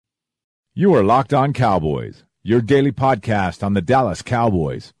You are Locked On Cowboys, your daily podcast on the Dallas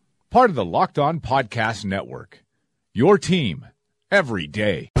Cowboys. Part of the Locked On Podcast Network, your team every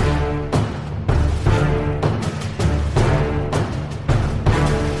day.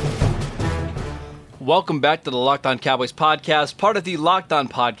 Welcome back to the Locked On Cowboys podcast, part of the Locked On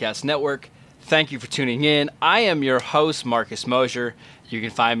Podcast Network. Thank you for tuning in. I am your host, Marcus Mosher. You can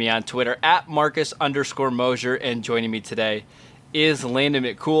find me on Twitter at Marcus_Mosher, and joining me today is Landon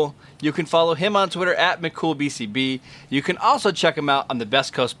McCool. You can follow him on Twitter at McCoolBCB. You can also check him out on the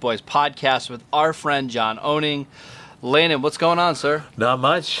Best Coast Boys podcast with our friend John Owning. Landon, what's going on, sir? Not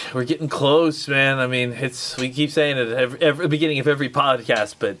much. We're getting close, man. I mean, we keep saying it at every beginning of every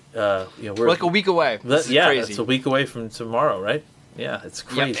podcast, but we're like a week away. Crazy. It's a week away from tomorrow, right? Yeah, it's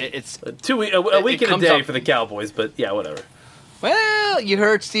crazy. Yeah, it's a week and a day for the Cowboys, but yeah, whatever. Well, you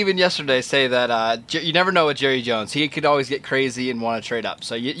heard Steven yesterday say that you never know with Jerry Jones. He could always get crazy and want to trade up.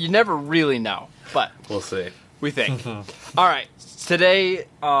 So you never really know. But we'll see. We think. All right. Today,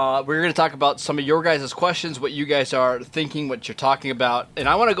 we're going to talk about some of your guys' questions, what you guys are thinking, what you're talking about. And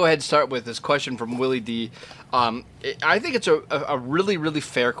I want to go ahead and start with this question from Willie D. I think it's a really, really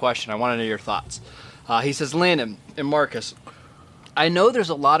fair question. I want to know your thoughts. He says, Landon and Marcus, I know there's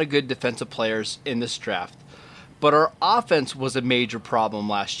a lot of good defensive players in this draft, but our offense was a major problem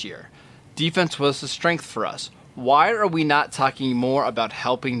last year. Defense was a strength for us. Why are we not talking more about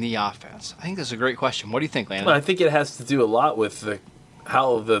helping the offense? I think that's a great question. What do you think, Landon? Well, I think it has to do a lot with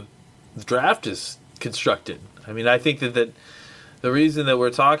how the draft is constructed. I mean, I think that the reason that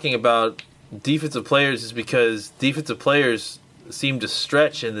we're talking about defensive players is because defensive players seem to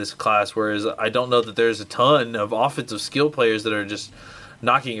stretch in this class, whereas I don't know that there's a ton of offensive skill players that are just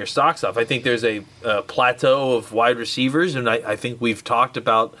knocking your socks off. I think there's a plateau of wide receivers, and I think we've talked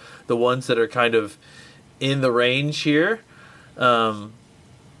about the ones that are kind of in the range here. I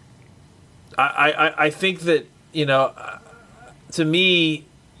think that, to me,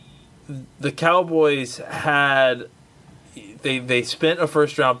 the Cowboys they spent a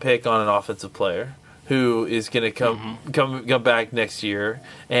first-round pick on an offensive player who is going to come back next year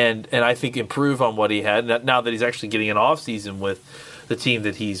and I think improve on what he had now that he's actually getting an off-season with the team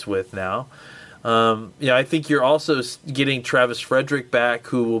that he's with now. I think you're also getting Travis Frederick back,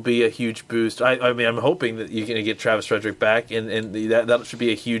 who will be a huge boost. I mean, I'm hoping that you're going to get Travis Frederick back, and that should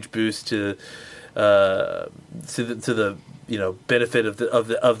be a huge boost to the benefit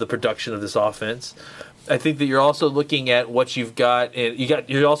of the production of this offense. I think that you're also looking at what you've got, and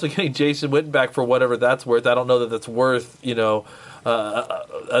you're also getting Jason Witten back for whatever that's worth. I don't know that that's worth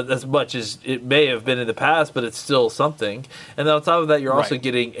as much as it may have been in the past, but it's still something. And then on top of that, you're also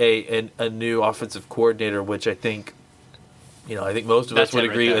getting a new offensive coordinator, which I think most of us would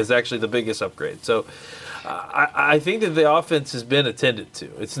agree is actually the biggest upgrade. So I think that the offense has been attended to.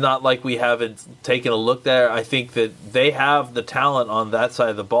 It's not like we haven't taken a look there. I think that they have the talent on that side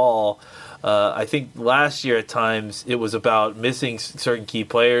of the ball. I think last year at times it was about missing certain key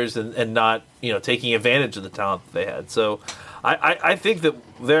players and not taking advantage of the talent that they had. So I think that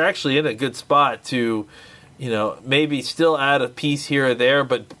they're actually in a good spot to, maybe still add a piece here or there,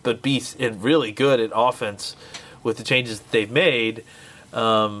 but be really good at offense with the changes that they've made.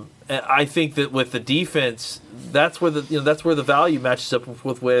 And I think that with the defense, that's where the value matches up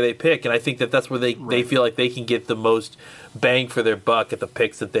with where they pick, and I think that that's where they feel like they can get the most bang for their buck at the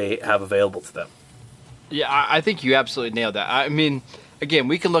picks that they have available to them. Yeah, I think you absolutely nailed that. I mean, again,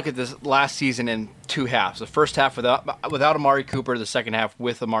 we can look at this last season in two halves. The first half without Amari Cooper, the second half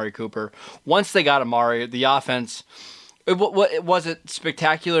with Amari Cooper. Once they got Amari, the offense, was it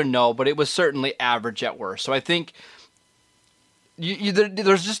spectacular? No, but it was certainly average at worst. So I think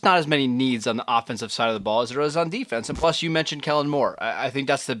there's just not as many needs on the offensive side of the ball as there is on defense. And plus, you mentioned Kellen Moore. I think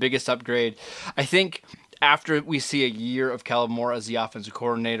that's the biggest upgrade. I think after we see a year of Kellen Moore as the offensive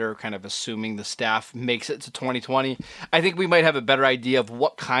coordinator, kind of assuming the staff makes it to 2020, I think we might have a better idea of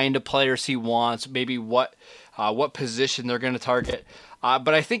what kind of players he wants, maybe what position they're going to target.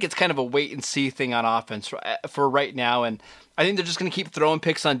 But I think it's kind of a wait-and-see thing on offense for right now, and I think they're just going to keep throwing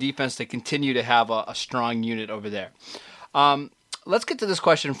picks on defense to continue to have a strong unit over there. Let's get to this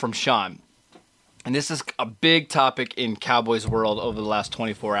question from Sean. And this is a big topic in Cowboys world over the last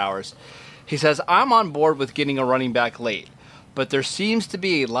 24 hours. He says, I'm on board with getting a running back late, but there seems to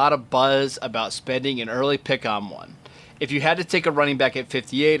be a lot of buzz about spending an early pick on one. If you had to take a running back at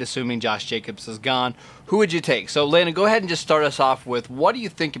 58, assuming Josh Jacobs is gone, who would you take? So, Landon, go ahead and just start us off with, what do you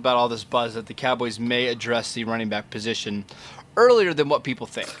think about all this buzz that the Cowboys may address the running back position earlier than what people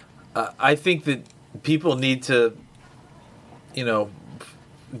think? I think that people need to,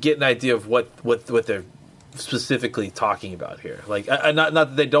 get an idea of what they're specifically talking about here. Like, not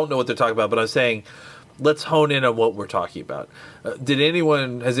that they don't know what they're talking about, but I'm saying let's hone in on what we're talking about.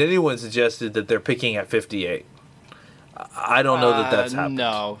 Has anyone suggested that they're picking at 58? I don't know that that's happened.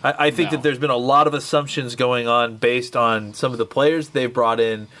 No. I think that there's been a lot of assumptions going on based on some of the players they've brought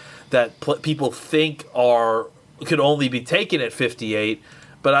in that people think could only be taken at 58,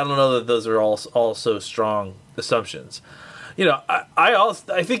 but I don't know that those are all so strong assumptions. You know,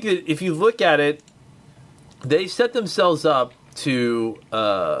 I think that if you look at it, they set themselves up to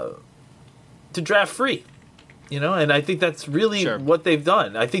draft free. You know, and I think that's really what they've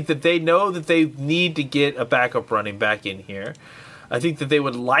done. I think that they know that they need to get a backup running back in here. I think that they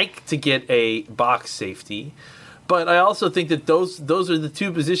would like to get a box safety. But I also think that those are the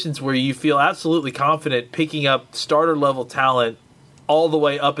two positions where you feel absolutely confident picking up starter level talent all the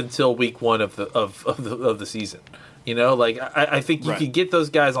way up until week 1 of the season. You know, like I think you can get those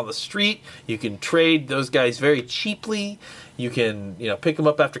guys on the street. You can trade those guys very cheaply. You can, pick them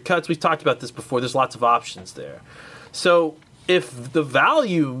up after cuts. We've talked about this before. There's lots of options there. So if the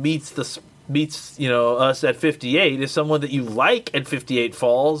value meets us at 58, if someone that you like at 58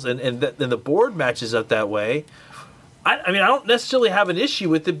 falls and the board matches up that way, I don't necessarily have an issue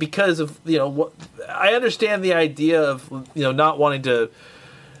with it because of what I understand the idea of not wanting to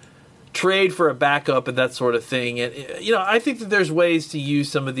trade for a backup and that sort of thing. And I think that there's ways to use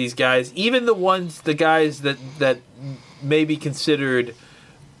some of these guys, even the guys that may be considered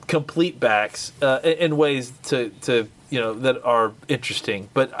complete backs in ways to that are interesting.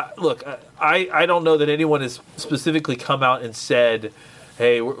 But look, I don't know that anyone has specifically come out and said,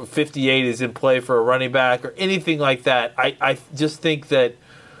 hey, 58 is in play for a running back or anything like that. I just think that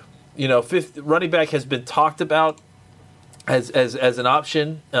running back has been talked about as an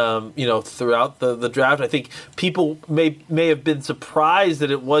option, throughout the draft. I think people may have been surprised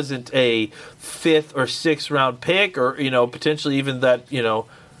that it wasn't a 5th or 6th round pick, or potentially even that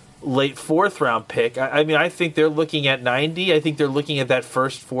late 4th round pick. I think they're looking at 90. I think they're looking at that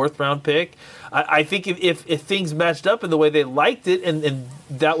first 4th round pick. I think if things matched up in the way they liked it, and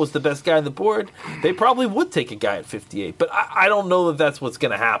that was the best guy on the board, they probably would take a guy at 58. But I don't know that that's what's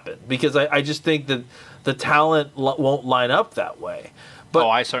going to happen, because I just think that the talent won't line up that way. But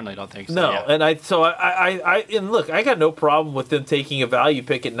I certainly don't think so. No, yeah. and look, I got no problem with them taking a value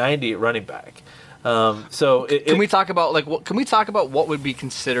pick at 90 at running back. Can we talk about what would be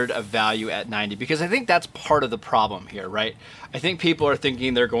considered a value at 90? Because I think that's part of the problem here, right? I think people are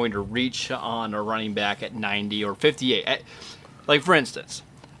thinking they're going to reach on a running back at 90 or 58. Like, for instance,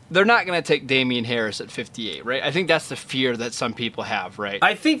 they're not going to take Damian Harris at 58, right? I think that's the fear that some people have, right?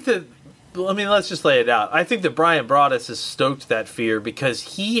 I think that, let's just lay it out. I think that Brian Broaddus has stoked that fear because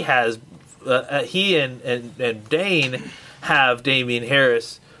he and Dane have Damian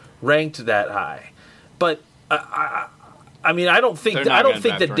Harris ranked that high. But I don't think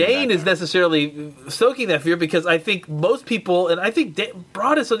that Dane is necessarily stoking that fear, because I think most people, and I think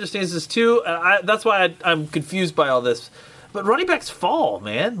Broaddus understands this too. That's why I'm confused by all this. But running backs fall,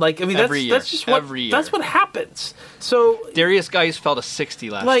 man. Like, that's just what that's what happens. So Darius Geis fell to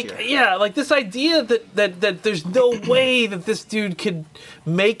 60 last year. Yeah, like this idea that there's no way that this dude could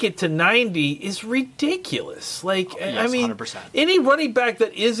make it to 90 is ridiculous. Like, yes, 100%. Any running back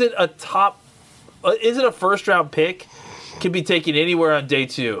that isn't a first round pick can be taken anywhere on day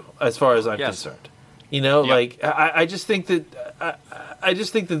 2, as far as I'm concerned. Like I just think that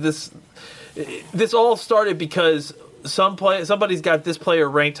this all started because somebody's got this player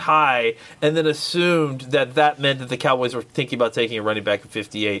ranked high and then assumed that meant that the Cowboys were thinking about taking a running back at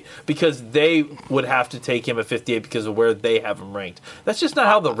 58 because they would have to take him at 58 because of where they have him ranked. That's just not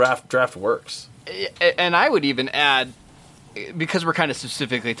how the draft works. And I would even add, because we're kind of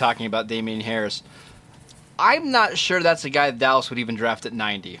specifically talking about Damian Harris, I'm not sure that's a guy that Dallas would even draft at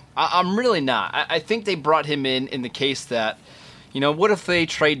 90. I'm really not. I think they brought him in the case that, what if they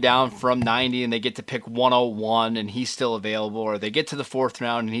trade down from 90 and they get to pick 101 and he's still available, or they get to the 4th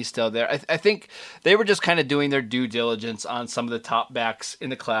round and he's still there? I think they were just kind of doing their due diligence on some of the top backs in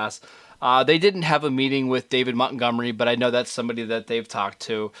the class. They didn't have a meeting with David Montgomery, but I know that's somebody that they've talked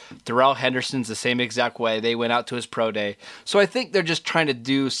to. Darrell Henderson's the same exact way. They went out to his pro day. So I think they're just trying to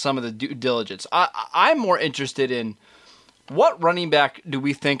do some of the due diligence. I'm more interested in what running back do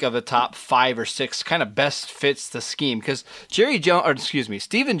we think of the top 5 or 6 kind of best fits the scheme? Because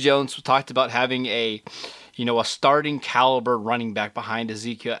Stephen Jones talked about having a starting caliber running back behind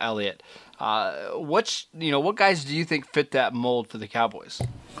Ezekiel Elliott. What guys do you think fit that mold for the Cowboys?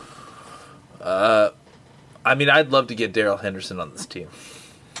 I'd love to get Darrell Henderson on this team.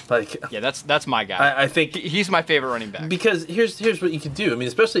 Like, Yeah, that's my guy. I think He's my favorite running back. because here's what you can do. I mean,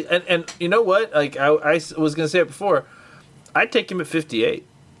 especially and you know what? Like I was going to say it before. I'd take him at 58.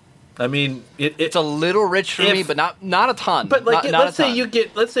 I mean, It's a little rich for me, but not a ton. But like, not let's say you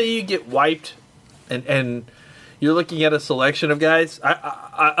get wiped, and you're looking at a selection of guys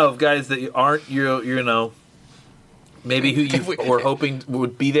of guys that aren't you know maybe who you were hoping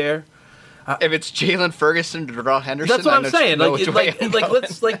would be there. If it's Jalen Ferguson, Darrell Henderson, That's what I'm saying.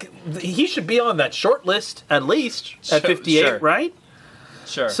 Let's He should be on that short list at least at 58, sure. right?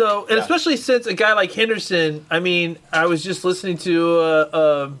 Sure. So, and especially since a guy like Henderson, I mean, I was just listening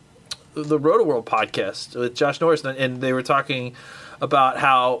to the Roto World podcast with Josh Norris, and they were talking about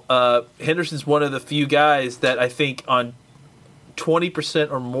how Henderson's one of the few guys that I think on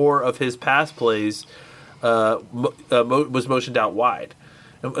 20% or more of his pass plays was motioned out wide.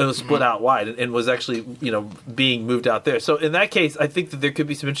 And was split out wide and was actually, being moved out there. So in that case, I think that there could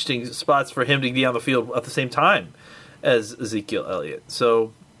be some interesting spots for him to be on the field at the same time as Ezekiel Elliott.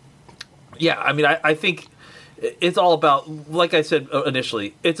 So, yeah, I mean, I think it's all about, like I said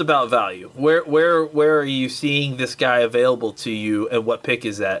initially, it's about value. Where are you seeing this guy available to you, and what pick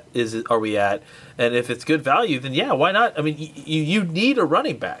are we at? And if it's good value, then yeah, why not? I mean, you need a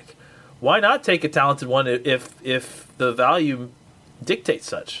running back. Why not take a talented one if the value dictates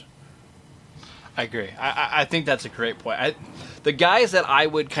such? I agree. I think that's a great point. The guys that I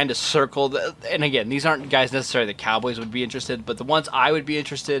would kind of circle, and again, these aren't guys necessarily the Cowboys would be interested, but the ones I would be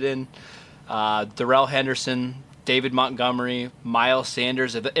interested in, Darrell Henderson, David Montgomery, Miles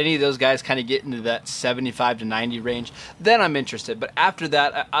Sanders. If any of those guys kind of get into that 75 to 90 range, then I'm interested. But after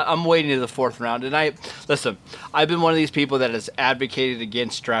that, I'm waiting to the fourth round. And I've been one of these people that has advocated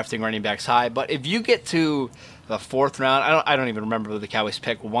against drafting running backs high. But if you get to the fourth round, I don't even remember the Cowboys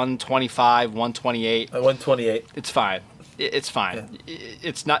pick, 125, 128. 128. It's fine. It's fine. Yeah.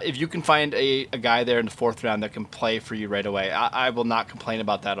 It's not, if you can find a guy there in the fourth round that can play for you right away, I will not complain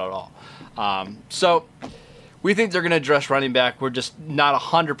about that at all. So we think they're going to address running back. We're just not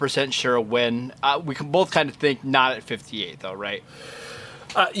 100% sure when. We can both kind of think not at 58 though, right?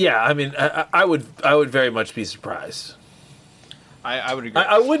 Yeah, I mean, I would very much be surprised. I would agree.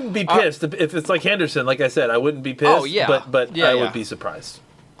 I wouldn't be pissed if it's like Henderson. Like I said, I wouldn't be pissed. Oh, yeah. But I would be surprised.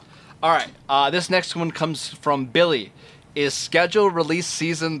 All right. This next one comes from Billy. Is schedule release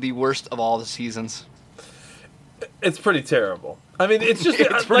season the worst of all the seasons? It's pretty terrible. I mean, it's just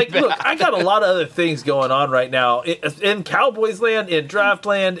like, look, I got a lot of other things going on right now in Cowboys land, in draft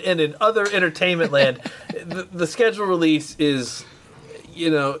land, and in other entertainment land. The schedule release is,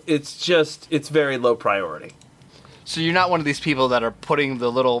 it's very low priority. So you're not one of these people that are putting the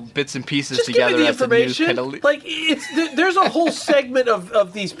little bits and pieces just together. Give me the information. Like there's a whole segment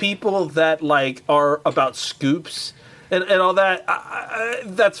of these people that like are about scoops and all that.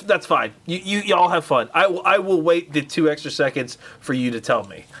 That's fine. You all have fun. I will wait the 2 extra seconds for you to tell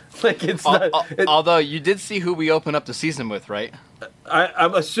me. Like it's not. Although you did see who we open up the season with, right?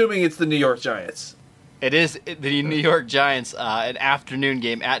 I'm assuming it's the New York Giants. It is the New York Giants, an afternoon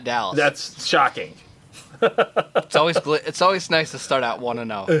game at Dallas. That's shocking. It's always nice to start out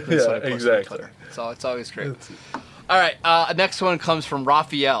 1-0. Yeah, exactly. It's always great. All right, next one comes from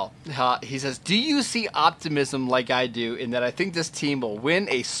Raphael. He says, "Do you see optimism like I do in that I think this team will win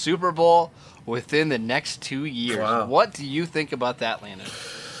a Super Bowl within the next 2 years?" Wow. What do you think about that, Landon?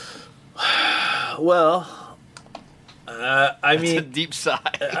 Well, I mean, a deep sigh.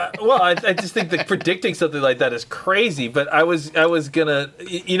 I just think that predicting something like that is crazy. But I was gonna,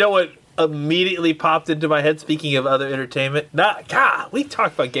 what immediately popped into my head. Speaking of other entertainment, we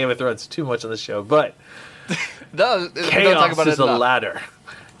talk about Game of Thrones too much on the show, but chaos is a ladder,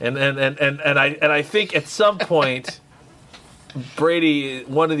 and I think at some point, Brady,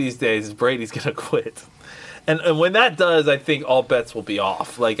 one of these days, Brady's gonna quit. And when that does, I think all bets will be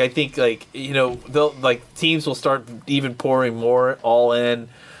off. Like I think, teams will start even pouring more all in.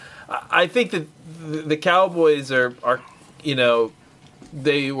 I think that the Cowboys are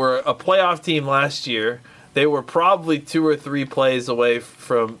they were a playoff team last year. They were probably 2 or 3 plays away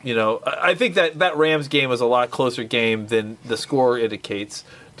from I think that Rams game was a lot closer game than the score indicates,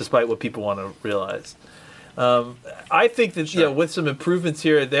 despite what people want to realize. I think that with some improvements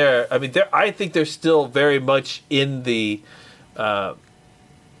here and there, I mean, I think they're still very much in the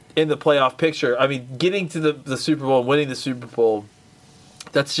playoff picture. I mean, getting to the Super Bowl and winning the Super Bowl,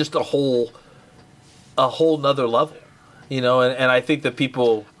 that's just a whole nother level, and I think that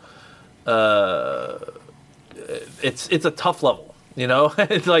people, it's a tough level.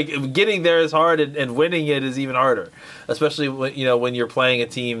 It's like getting there is hard, and winning it is even harder, especially when you're playing a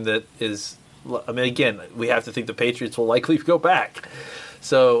team that is. I mean, again, we have to think the Patriots will likely go back.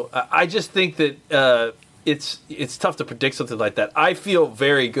 So I just think that it's tough to predict something like that. I feel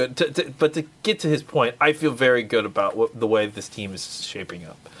very good, but to get to his point, I feel very good about the way this team is shaping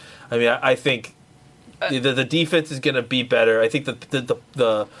up. I mean, I think the defense is going to be better. I think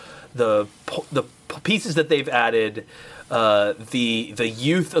the pieces that they've added, the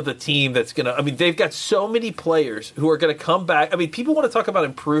youth of the team that's going to, I mean, they've got so many players who are going to come back. I mean, people want to talk about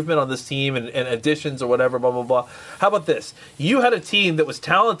improvement on this team and additions or whatever, blah, blah, blah. How about this? You had a team that was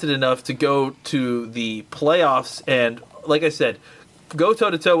talented enough to go to the playoffs and, like I said, go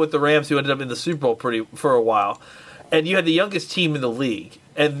toe-to-toe with the Rams, who ended up in the Super Bowl for a while. And you had the youngest team in the league.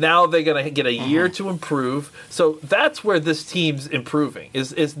 And now they're going to get a year to improve. So that's where this team's improving.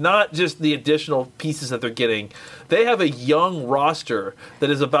 Is not just the additional pieces that they're getting. They have a young roster that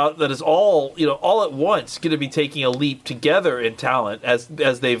is all at once going to be taking a leap together in talent as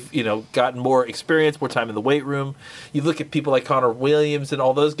they've gotten more experience, more time in the weight room. You look at people like Connor Williams and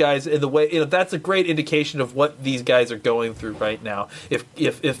all those guys in the way. That's a great indication of what these guys are going through right now. If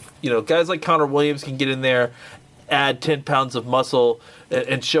guys like Connor Williams can get in there, add 10 pounds of muscle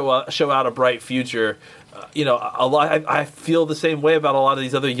and show out a bright future. I feel the same way about a lot of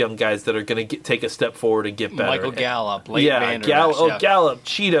these other young guys that are going to take a step forward and get better. Michael Gallup, Leighton Gallup,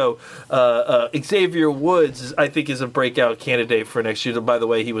 Cheeto, Xavier Woods, I think, is a breakout candidate for next year. By the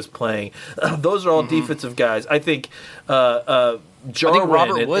way, he was playing. Those are all defensive guys. I think Jarwin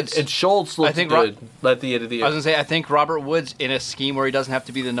Robert Woods and Schultz looked good at the end of the year. I was going to say, I think Robert Woods, in a scheme where he doesn't have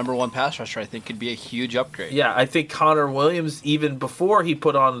to be the number one pass rusher, I think could be a huge upgrade. Yeah, I think Connor Williams, even before he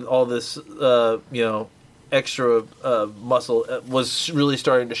put on all this, extra muscle, was really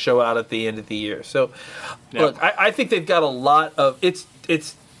starting to show out at the end of the year. So, look, I think they've got a lot of it's.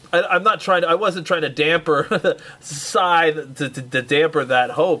 I'm not trying to. I wasn't trying to damper to damper that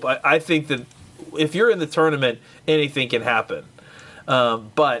hope. I think that if you're in the tournament, anything can happen.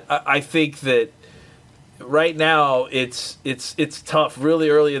 But I think that right now it's tough, really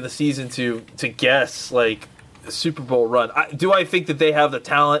early in the season to guess like a Super Bowl run. Do I think that they have the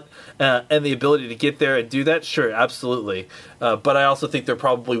talent and the ability to get there and do that? Sure, absolutely. But I also think they're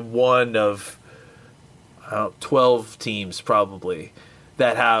probably one of 12 teams probably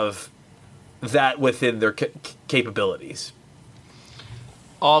that have that within their capabilities.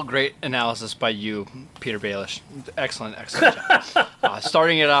 All great analysis by you, Peter Baelish. Excellent job.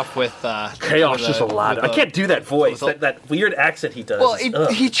 Starting it off with chaos, just a lot. I can't do that voice, that weird accent he does. Well,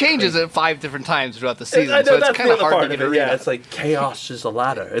 he changes it 5 different times throughout the season, I know, so it's kind of hard to get a read. Yeah, it's like chaos is a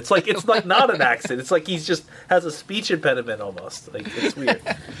ladder. It's like not an accent. It's like he's just has a speech impediment almost. Like it's weird.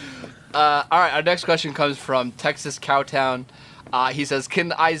 All right, our next question comes from Texas Cowtown. He says,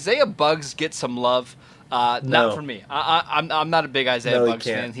 "Can Isaiah Buggs get some love?" No. Not for me. I'm not a big Isaiah Buggs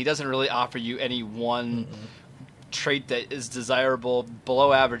fan. He doesn't really offer you any one trait that is desirable.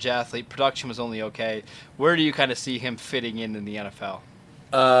 Below average athlete. Production was only okay. Where do you kind of see him fitting in the NFL?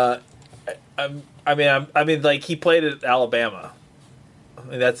 I mean, like he played at Alabama. I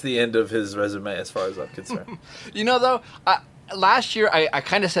mean, that's the end of his resume as far as I'm concerned. Though, last year I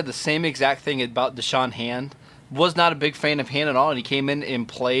kind of said the same exact thing about Deshaun Hand. Was not a big fan of Han at all, and he came in and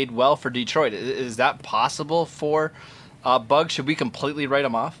played well for Detroit. Is that possible for Buggs? Should we completely write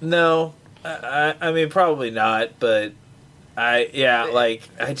him off? No, I mean probably not. But he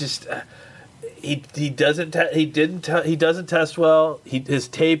doesn't test well. His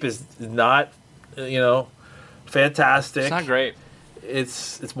tape is not fantastic. It's not great.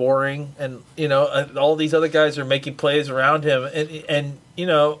 It's boring, and all these other guys are making plays around him, and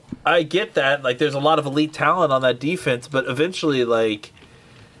I get that. Like, there's a lot of elite talent on that defense, but eventually, like,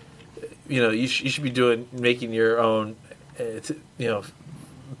 you should be making your own,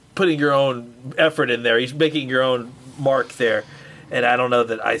 putting your own effort in there. He's making your own mark there, and I don't know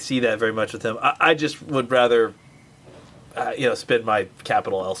that I see that very much with him. I just would rather, spend my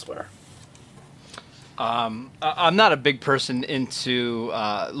capital elsewhere. I'm not a big person into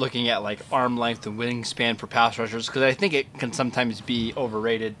looking at like arm length and wingspan for pass rushers because I think it can sometimes be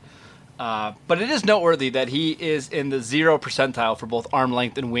overrated. But it is noteworthy that he is in the 0 percentile for both arm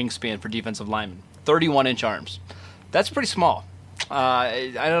length and wingspan for defensive linemen. 31-inch arms. That's pretty small.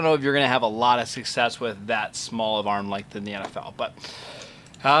 I don't know if you're going to have a lot of success with that small of arm length in the NFL. But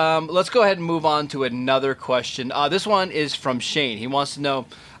let's go ahead and move on to another question. This one is from Shane. He wants to know,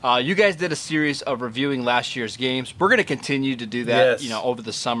 You guys did a series of reviewing last year's games. We're going to continue to do that, Yes. over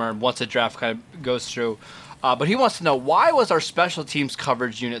the summer once the draft kind of goes through. But he wants to know, why was our special teams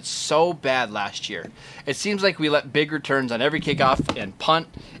coverage unit so bad last year? It seems like we let big returns on every kickoff and punt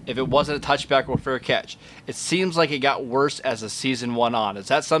if it wasn't a touchback or fair catch. It seems like it got worse as the season went on. Is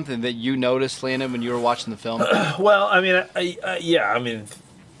that something that you noticed, Landon, when you were watching the film? Well, I mean,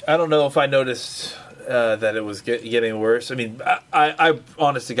 I don't know if I noticed that it was getting worse. I mean, I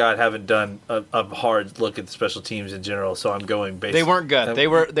honest to God haven't done a hard look at the special teams in general, so I'm going based. They weren't good. They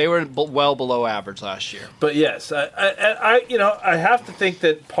were well below average last year. But yes, I have to think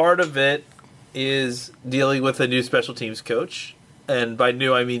that part of it is dealing with a new special teams coach, and by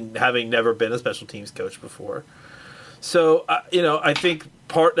new I mean having never been a special teams coach before. So I think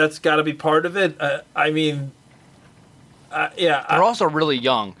that's got to be part of it. They're also really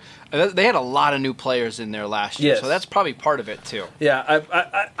young. They had a lot of new players in there last year, Yes. so that's probably part of it too. Yeah,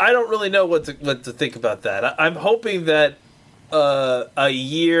 I don't really know what to think about that. I'm hoping that a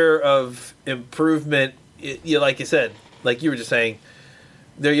year of improvement, like you said, like you were just saying,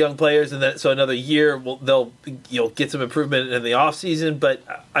 they're young players, and so another year they'll get some improvement in the off season. But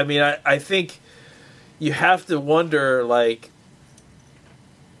I mean, I think you have to wonder,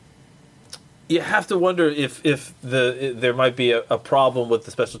 if there might be a problem with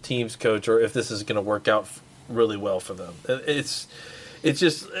the special teams coach, or if this is going to work out really well for them. It's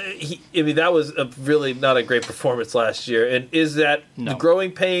just that was really not a great performance last year. And is that the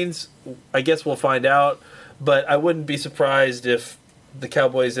growing pains? I guess we'll find out. But I wouldn't be surprised if the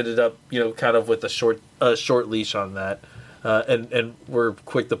Cowboys ended up kind of with a short leash on that, and were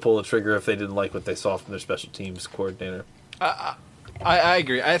quick to pull the trigger if they didn't like what they saw from their special teams coordinator. I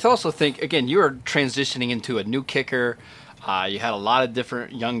agree. I also think, again, you are transitioning into a new kicker. You had a lot of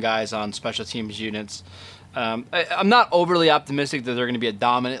different young guys on special teams units. I'm not overly optimistic that they're going to be a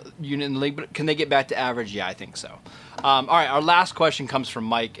dominant unit in the league, but can they get back to average? Yeah, I think so. All right, our last question comes from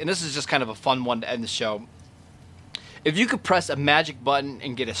Mike, and this is just kind of a fun one to end the show. If you could press a magic button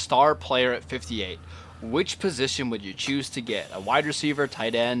and get a star player at 58, which position would you choose to get? A wide receiver,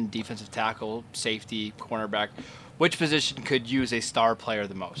 tight end, defensive tackle, safety, cornerback? Which position could use a star player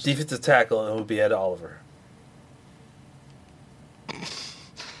the most? Defensive tackle, and it would be Ed Oliver.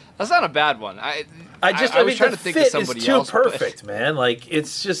 That's not a bad one. I was trying to think of somebody is too else. Perfect, man. Like,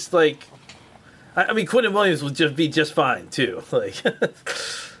 it's just like, I mean, Quentin Williams would just be just fine too. Like,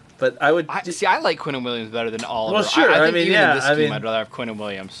 but I would I like Quentin Williams better than Oliver. Well, sure. I think even in this scheme, I'd rather have Quentin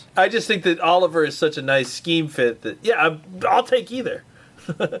Williams. I just think that Oliver is such a nice scheme fit that I'll take either.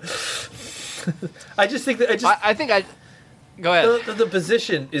 I think go ahead. The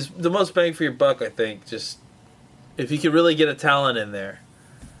position is the most bang for your buck. I think just if you could really get a talent in there,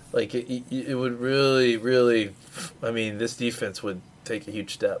 like it would really, really. I mean, this defense would take a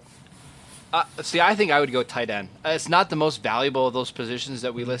huge step. I think I would go tight end. It's not the most valuable of those positions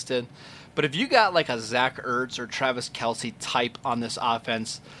that we listed, but if you got like a Zach Ertz or Travis Kelce type on this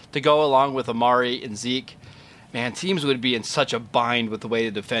offense to go along with Amari and Zeke, man, teams would be in such a bind with the way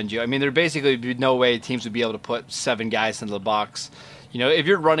to defend you. I mean, there basically would be no way teams would be able to put 7 guys into the box. If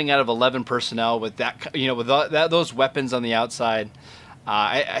you're running out of 11 personnel with that, with those weapons on the outside,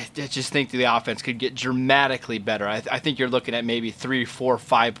 I just think the offense could get dramatically better. I think you're looking at maybe 3, 4,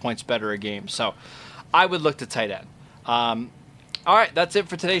 5 points better a game. So I would look to tight end. All right, that's it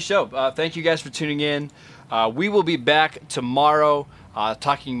for today's show. Thank you guys for tuning in. We will be back tomorrow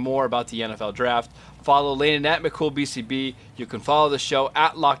talking more about the NFL Draft. Follow Landon at McCoolBCB. You can follow the show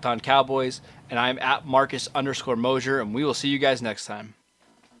at Locked On Cowboys, and I'm at Marcus_Mosier, and we will see you guys next time.